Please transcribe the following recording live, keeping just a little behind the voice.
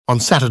On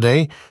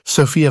Saturday,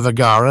 Sofia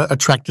Vergara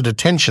attracted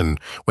attention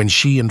when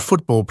she and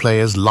football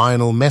players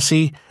Lionel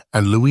Messi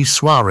and Luis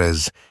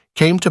Suarez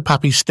came to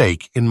Papi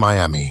Steak in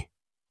Miami.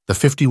 The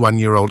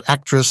 51-year-old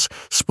actress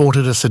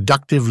sported a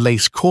seductive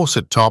lace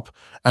corset top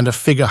and a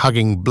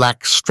figure-hugging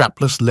black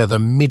strapless leather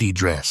midi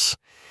dress.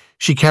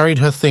 She carried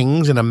her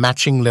things in a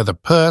matching leather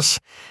purse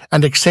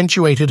and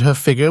accentuated her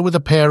figure with a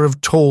pair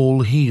of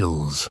tall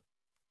heels.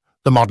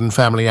 The Modern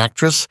Family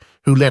actress,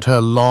 who let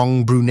her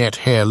long brunette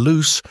hair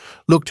loose,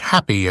 looked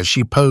happy as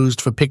she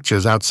posed for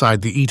pictures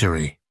outside the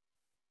eatery.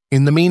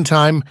 In the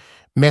meantime,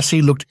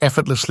 Messi looked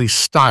effortlessly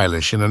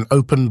stylish in an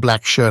open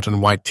black shirt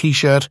and white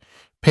t-shirt,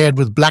 paired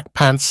with black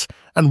pants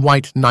and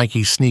white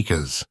Nike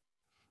sneakers.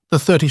 The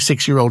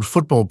 36-year-old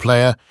football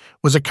player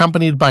was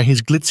accompanied by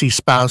his glitzy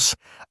spouse,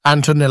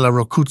 Antonela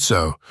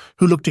Roccuzzo,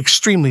 who looked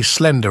extremely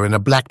slender in a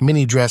black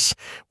mini-dress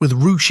with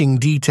ruching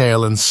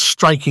detail and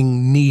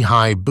striking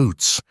knee-high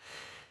boots.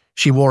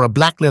 She wore a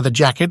black leather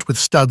jacket with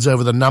studs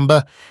over the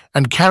number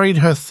and carried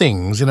her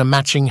things in a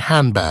matching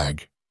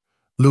handbag.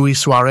 Luis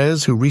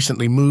Suarez, who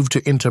recently moved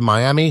to Inter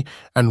Miami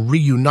and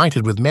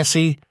reunited with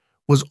Messi,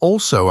 was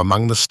also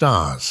among the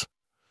stars.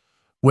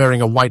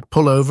 Wearing a white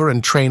pullover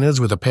and trainers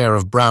with a pair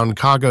of brown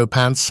cargo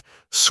pants,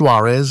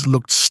 Suarez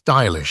looked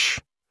stylish.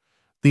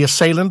 The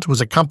assailant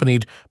was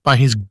accompanied by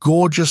his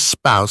gorgeous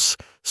spouse,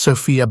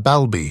 Sofia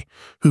Balbi,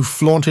 who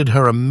flaunted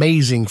her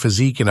amazing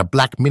physique in a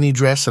black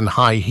mini-dress and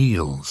high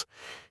heels.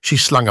 She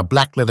slung a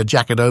black leather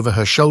jacket over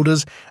her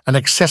shoulders and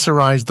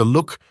accessorized the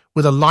look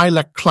with a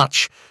lilac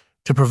clutch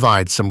to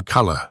provide some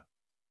color.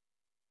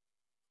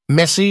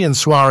 Messi and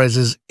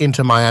Suarez's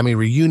Inter Miami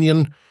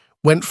reunion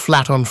went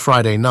flat on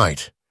Friday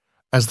night,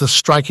 as the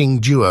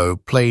striking duo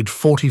played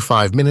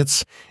 45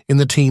 minutes in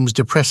the team's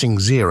depressing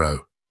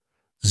 0-0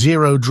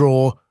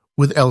 draw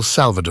with El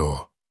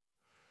Salvador.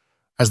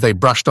 As they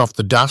brushed off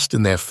the dust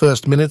in their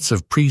first minutes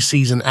of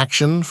pre-season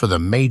action for the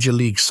Major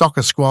League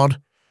Soccer squad,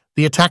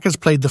 the attackers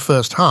played the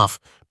first half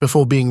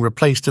before being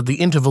replaced at the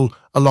interval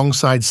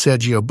alongside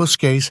Sergio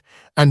Busquets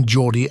and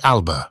Jordi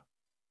Alba.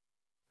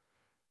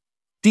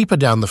 Deeper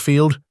down the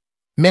field,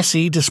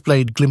 Messi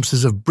displayed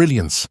glimpses of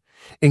brilliance,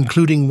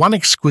 including one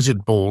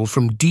exquisite ball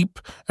from deep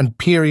and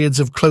periods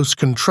of close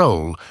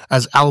control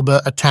as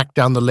Alba attacked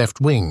down the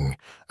left wing,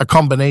 a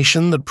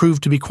combination that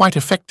proved to be quite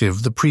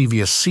effective the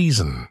previous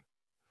season.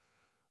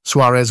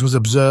 Suarez was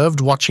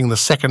observed watching the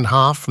second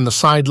half from the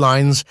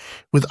sidelines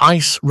with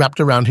ice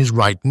wrapped around his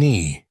right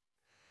knee.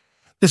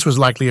 This was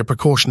likely a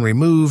precautionary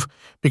move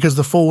because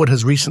the forward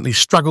has recently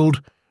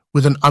struggled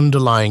with an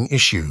underlying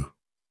issue.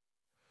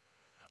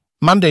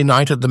 Monday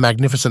night at the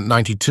magnificent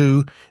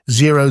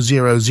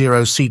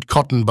 92,000-seat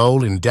Cotton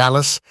Bowl in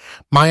Dallas,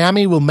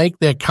 Miami will make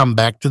their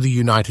comeback to the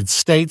United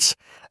States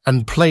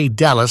and play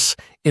Dallas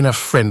in a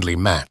friendly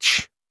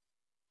match.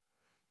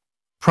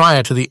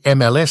 Prior to the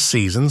MLS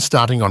season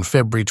starting on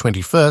February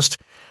 21st,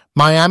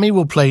 Miami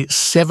will play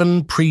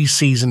 7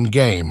 pre-season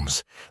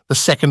games, the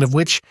second of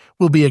which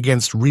will be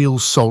against Real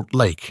Salt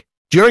Lake.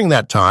 During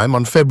that time,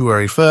 on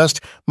February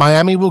 1st,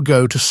 Miami will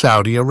go to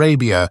Saudi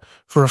Arabia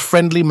for a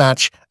friendly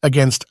match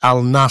against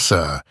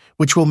al-Nassr,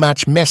 which will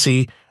match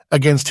Messi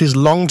against his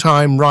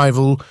longtime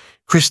rival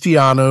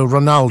Cristiano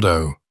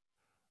Ronaldo.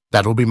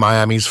 That will be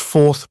Miami's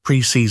 4th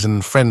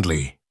preseason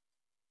friendly.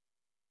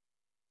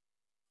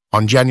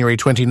 On January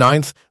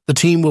 29th, the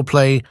team will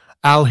play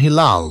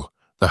al-Hilal,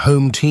 the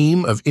home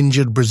team of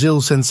injured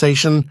Brazil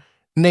sensation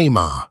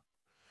Neymar.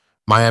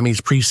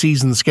 Miami's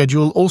preseason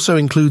schedule also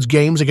includes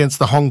games against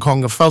the Hong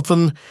Kong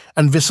Falcon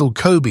and Vissel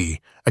Kobe,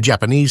 a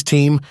Japanese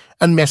team,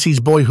 and Messi's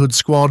boyhood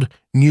squad,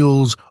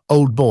 Newell's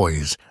Old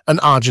Boys, an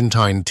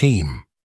Argentine team.